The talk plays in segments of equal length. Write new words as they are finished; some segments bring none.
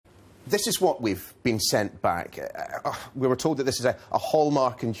This is what we've been sent back. We were told that this is a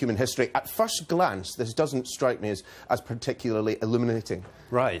hallmark in human history. At first glance, this doesn't strike me as particularly illuminating.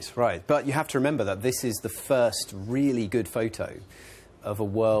 Right, right. But you have to remember that this is the first really good photo of a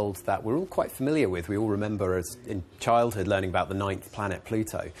world that we're all quite familiar with. We all remember as in childhood learning about the 9th planet,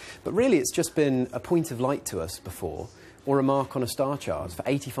 Pluto. But really it's just been a point of light to us before, or a mark on a star chart for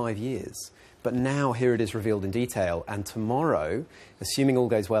 85 years. But now here it is revealed in detail, and tomorrow, assuming all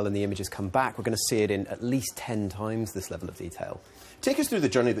goes well and the images come back, we're going to see it in at least 10 times this level of detail. Take us through the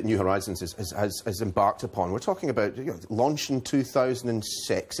journey that New Horizons has embarked upon. We're talking about launch in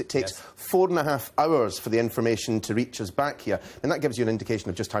 2006. It takes 4.5 hours for the information to reach us back here, and that gives you an indication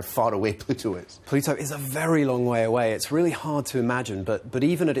of just how far away Pluto is. Pluto is a very long way away. It's really hard to imagine, but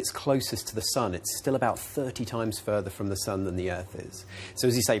even at its closest to the Sun, it's still about 30 times further from the Sun than the Earth is. So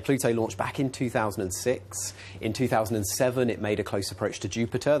as you say, Pluto launched back in 2006. In 2007, it made a close approach to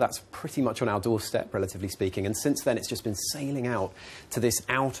Jupiter. That's pretty much on our doorstep, relatively speaking, and since then it's just been sailing out to this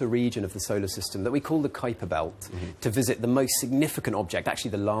outer region of the solar system that we call the Kuiper Belt to visit the most significant object,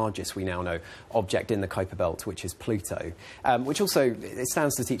 actually the largest, we now know, object in the Kuiper Belt, which is Pluto, which also, it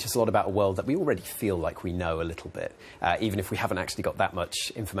stands to teach us a lot about a world that we already feel like we know a little bit, even if we haven't actually got that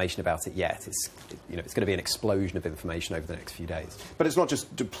much information about it yet. It's, you know, it's going to be an explosion of information over the next few days. But it's not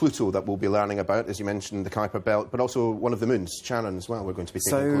just Pluto that we'll be learning about, as you mentioned, the Kuiper Belt, but also one of the moons, Charon, as well, we're going to be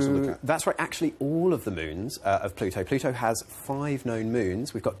taking a closer look at. That's right, actually all of the moons of Pluto. Pluto has 5 known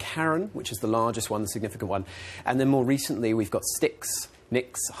moons. We've got Charon, which is the largest one, the significant one, and then more recently we've got Styx,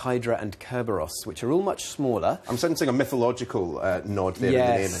 Nix, Hydra and Kerberos, which are all much smaller. I'm sensing a mythological nod there in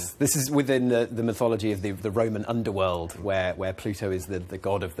the naming. This is within the mythology of the Roman underworld, where Pluto is the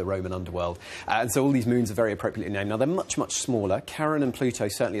god of the Roman underworld. And so all these moons are very appropriately named. Now, they're much, much smaller. Charon and Pluto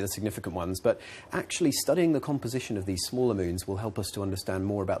certainly are the significant ones, but actually studying the composition of these smaller moons will help us to understand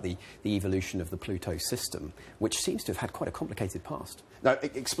more about the evolution of the Pluto system, which seems to have had quite a complicated past. Now,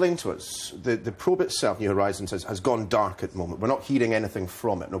 explain to us, the probe itself, New Horizons, has gone dark at the moment. We're not hearing anything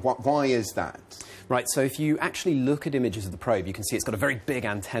from it. Now, why is that? Right, so if you actually look at images of the probe, you can see it's got a very big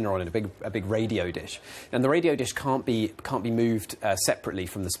antenna on it, a big radio dish. And the radio dish can't be moved separately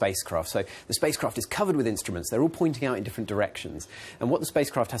from the spacecraft. So the spacecraft is covered with instruments. They're all pointing out in different directions. And what the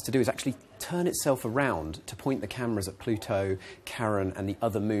spacecraft has to do is actually turn itself around to point the cameras at Pluto, Charon, and the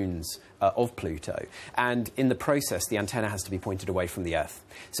other moons of Pluto. And in the process, the antenna has to be pointed away from the Earth.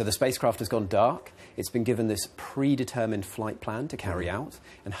 So the spacecraft has gone dark. It's been given this predetermined flight plan to carry out,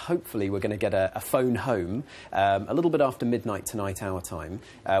 and hopefully we're going to get a phone home a little bit after midnight tonight, our time,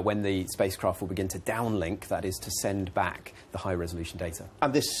 when the spacecraft will begin to downlink, that is, to send back the high-resolution data.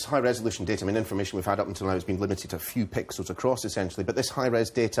 And this high-resolution data, I mean, information we've had up until now has been limited to a few pixels across, essentially, but this high-res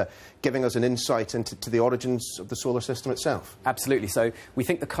data giving us an insight into the origins of the solar system itself. Absolutely. So we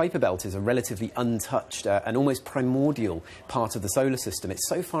think the Kuiper Belt is a relatively untouched and almost primordial part of the solar system. It's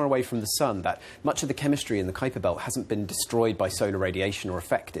so far away from the Sun that much of the chemistry in the Kuiper Belt hasn't been destroyed by solar radiation or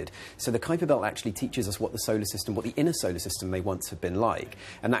affected. So the Kuiper Belt actually teaches us what the solar system, what the inner solar system may once have been like.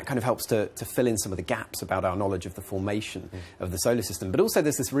 And that kind of helps to fill in some of the gaps about our knowledge of the formation of the solar system. But also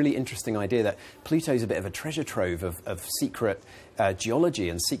there's this really interesting idea that Pluto's a bit of a treasure trove of secret geology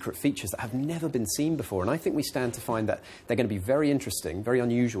and secret features that have never been seen before. And I think we stand to find that they're going to be very interesting, very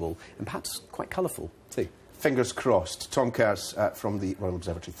unusual, and perhaps quite colourful too. Fingers crossed. Tom Kerss from the Royal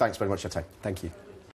Observatory. Thanks very much for your time. Thank you.